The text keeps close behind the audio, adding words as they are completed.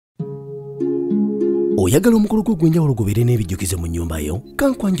oyagala omukolo gw'ogwenjawulo gubeere n'ebijjukizo mu nnyumba yo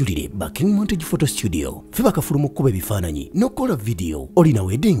kankwanjulire ba King Montage Photo Studio ffe bakafulu mu kkuba ebifaananyi n'okukola vidiyo. Olina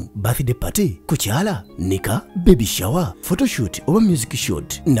wedding, birthday party, kukyala, nika, baby shower, photoshoot oba music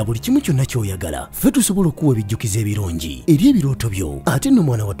shoot na buli kimu kyonna ky'oyagala ffe tusobola okuwa ebijjukizo ebirungi eri ebirooto byo. Ate nno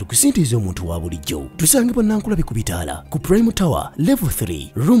mwana wattu kusintiiza omuntu wa bulijjo. Tusangibwa Nankulabi ku Bitaala ku Prime Tower Level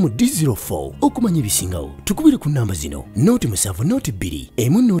 3 Room D04. Okumanya ebisingawo tukubire ku nnamba zino: noti 7 noti 2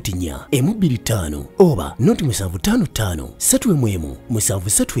 emu noti 4 emu 25 oba noti 755 3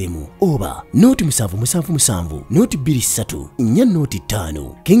 7 oba noti 777 noti 23 4 noti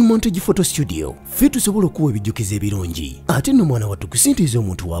 5. King Montage Photo Studio ffe tusobola okuwa ebijjukizo ebirungi ate nno mwana wattu kusintiiza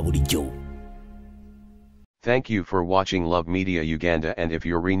omuntu wa bulijjo. Thank you for watching Love Media Uganda, and if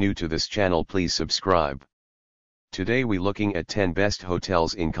you're new to this channel, please subscribe. Today we looking at 10 best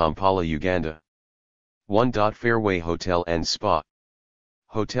hotels in Kampala, Uganda. 1. Fairway Hotel and Spa.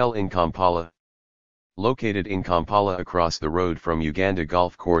 Hotel in Kampala. Located in Kampala across the road from Uganda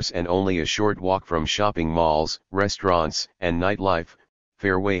Golf Course and only a short walk from shopping malls, restaurants, and nightlife,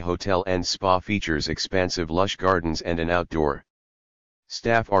 Fairway Hotel and Spa features expansive lush gardens and an outdoor.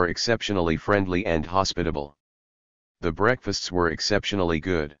 Staff are exceptionally friendly and hospitable. The breakfasts were exceptionally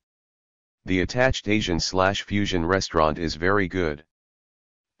good. The attached Asian/fusion restaurant is very good.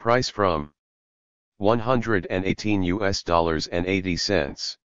 Price from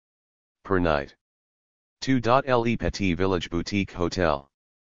 $118 per night. 2. Le Petit Village Boutique Hotel.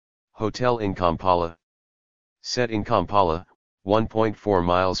 Hotel in Kampala. Set in Kampala, 1.4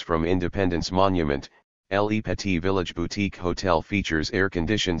 miles from Independence Monument, Le Petit Village Boutique Hotel features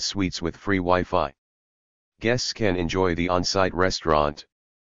air-conditioned suites with free Wi-Fi. Guests can enjoy the on-site restaurant.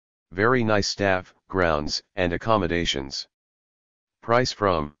 Very nice staff, grounds, and accommodations. Price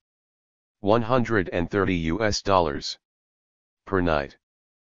from $130 per night.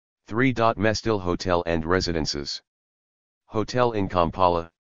 3. Mestil Hotel and Residences. Hotel in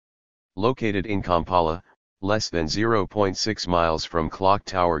Kampala. Located in Kampala, less than 0.6 miles from Clock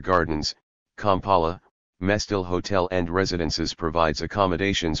Tower Gardens, Kampala, Mestil Hotel and Residences provides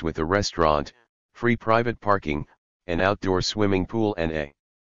accommodations with a restaurant, free private parking, an outdoor swimming pool and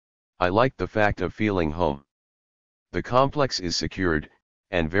I like the fact of feeling home. The complex is secured,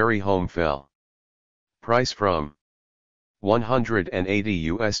 and very home feel. Price from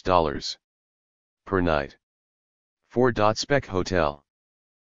 $180 per night. 4. Spec Hotel.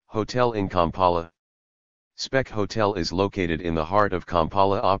 Hotel in Kampala. Spec Hotel is located in the heart of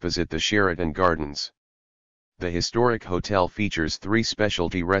Kampala opposite the Sheraton Gardens. The historic hotel features 3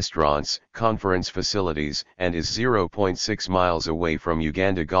 specialty restaurants, conference facilities, and is 0.6 miles away from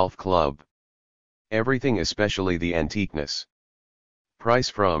Uganda Golf Club. Everything, especially the antiqueness. Price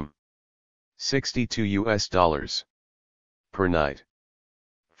from $62 per night.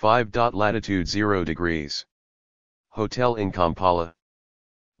 5. Latitude 0 degrees. Hotel in Kampala.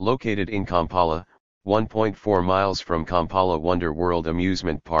 Located in Kampala, 1.4 miles from Kampala Wonder World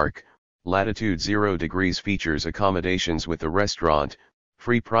Amusement Park, Latitude 0 degrees features accommodations with a restaurant,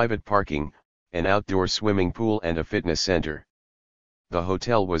 free private parking, an outdoor swimming pool and a fitness center. The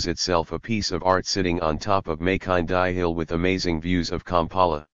hotel was itself a piece of art sitting on top of Makindai Hill with amazing views of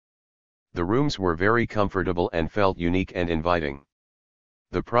Kampala. The rooms were very comfortable and felt unique and inviting.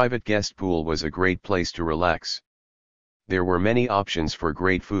 The private guest pool was a great place to relax. There were many options for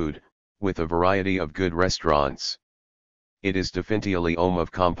great food, with a variety of good restaurants. It is definitely home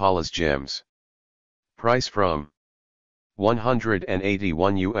of Kampala's gems. Price from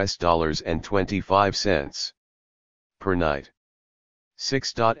 $181.25 per night.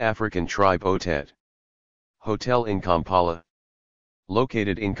 6. African Tribe Hotel. Hotel in Kampala.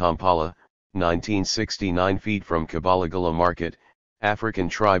 Located in Kampala, 1969 feet from Kabalagala Market, African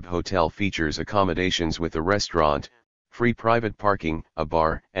Tribe Hotel features accommodations with a restaurant, free private parking, a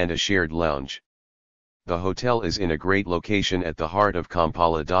bar, and a shared lounge. The hotel is in a great location at the heart of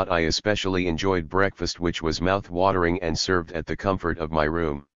Kampala. I especially enjoyed breakfast, which was mouth-watering and served at the comfort of my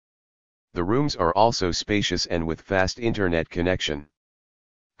room. The rooms are also spacious and with fast internet connection.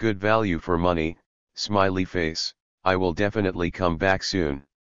 Good value for money, smiley face. I will definitely come back soon.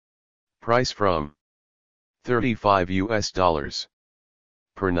 Price from $35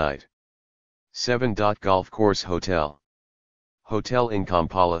 per night. 7. Golf Course Hotel. Hotel in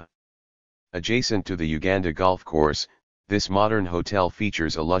Kampala. Adjacent to the Uganda Golf Course, this modern hotel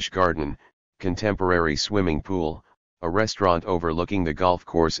features a lush garden, contemporary swimming pool, a restaurant overlooking the golf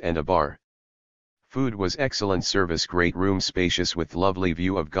course and a bar. Food was excellent, service great, room spacious with lovely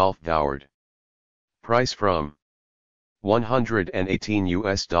view of Golf Howard. Price from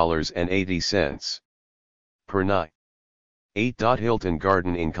 $118.80 per night. 8. Hilton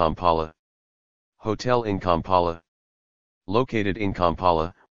Garden in Kampala. Hotel in Kampala. Located in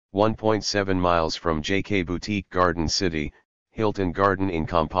Kampala, 1.7 miles from JK Boutique Garden City, Hilton Garden in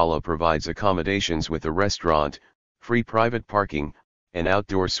Kampala provides accommodations with a restaurant, free private parking, an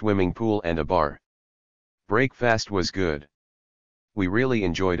outdoor swimming pool and a bar. Breakfast was good. We really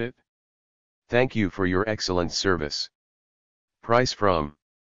enjoyed it. Thank you for your excellent service. Price from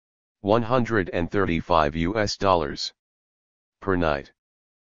 $135 per night.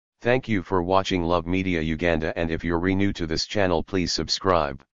 Thank you for watching Love Media Uganda, and if you're new to this channel, please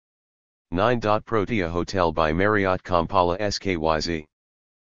subscribe. 9. Protea Hotel by Marriott Kampala SKYZ.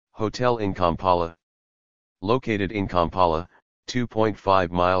 Hotel in Kampala. Located in Kampala, 2.5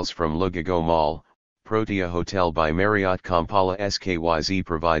 miles from Lugago Mall, Protea Hotel by Marriott Kampala SKYZ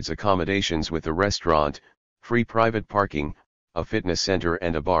provides accommodations with a restaurant, free private parking, a fitness center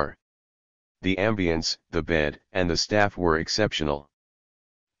and a bar. The ambience, the bed, and the staff were exceptional.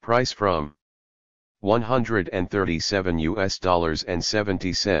 Price from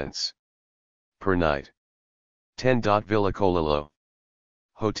 $137.70 per night. 10. Villa Kololo.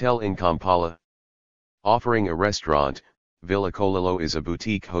 Hotel in Kampala. Offering a restaurant, Villa Kololo is a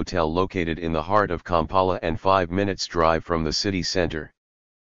boutique hotel located in the heart of Kampala and 5 minutes drive from the city center.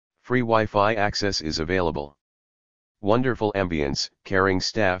 Free Wi-Fi access is available. Wonderful ambience, caring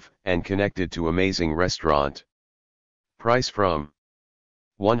staff, and connected to amazing restaurant. Price from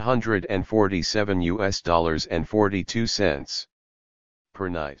 $147.42 per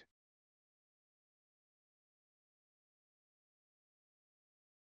night.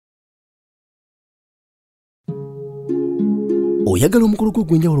 Oyagala omukolo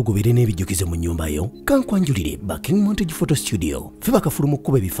gw'enjawulo gubeere n'ebijjukize mu nnyumba yo? Kankwanjulire King Montage Photo Studio. Ffe bakafulumu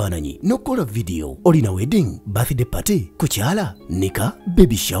okukuba ebifaananyi n'okukola video. Olina wedding, birthday party, kukyala, nika,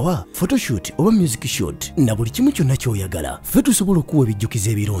 baby shower, photoshoot oba music shoot na buli kimu kyonna ky'oyagala. Ffe tusobola okuwa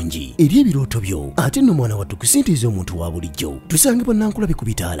ebijjukize ebirungi eri ebirooto byo. Ate nno mwana wattu kusintiiza omuntu wa bulijjo. Tusangibwa Nankulabe ku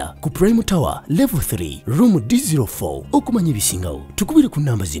Bitaala ku Prime Tower Level 3 Room D04. Okumanya ebisingawo tukubire ku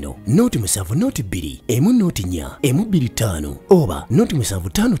namba zino: 0702 104 125 oba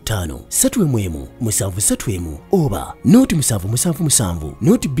 0755 311 731 oba 0777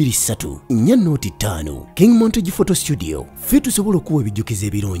 223 405. King Montage Photo Studio. Ffe tusobola okuwa ebijjukize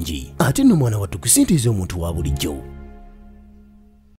ebirungi ate nno mwana wattu kusintiiza omuntu wa bulijjo.